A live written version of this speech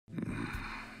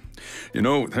You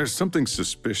know, there's something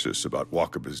suspicious about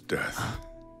Wakaba's death.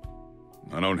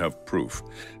 I don't have proof,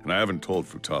 and I haven't told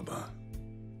Futaba.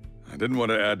 I didn't want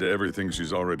to add to everything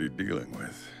she's already dealing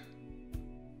with.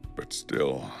 But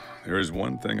still, there is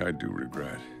one thing I do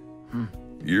regret.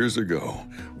 Years ago,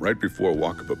 right before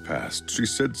Wakaba passed, she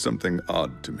said something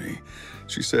odd to me.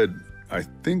 She said, "I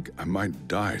think I might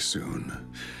die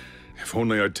soon. If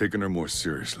only I'd taken her more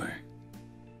seriously."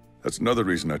 That's another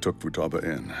reason I took Futaba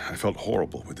in. I felt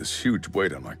horrible with this huge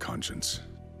weight on my conscience.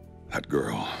 That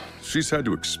girl, she's had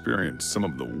to experience some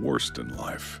of the worst in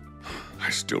life. I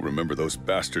still remember those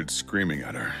bastards screaming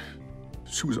at her.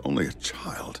 She was only a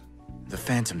child. The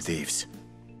Phantom Thieves.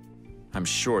 I'm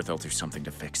sure they'll do something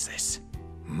to fix this.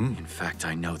 In fact,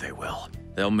 I know they will.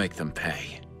 They'll make them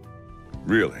pay.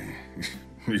 Really?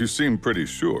 You seem pretty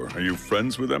sure. Are you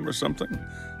friends with them or something?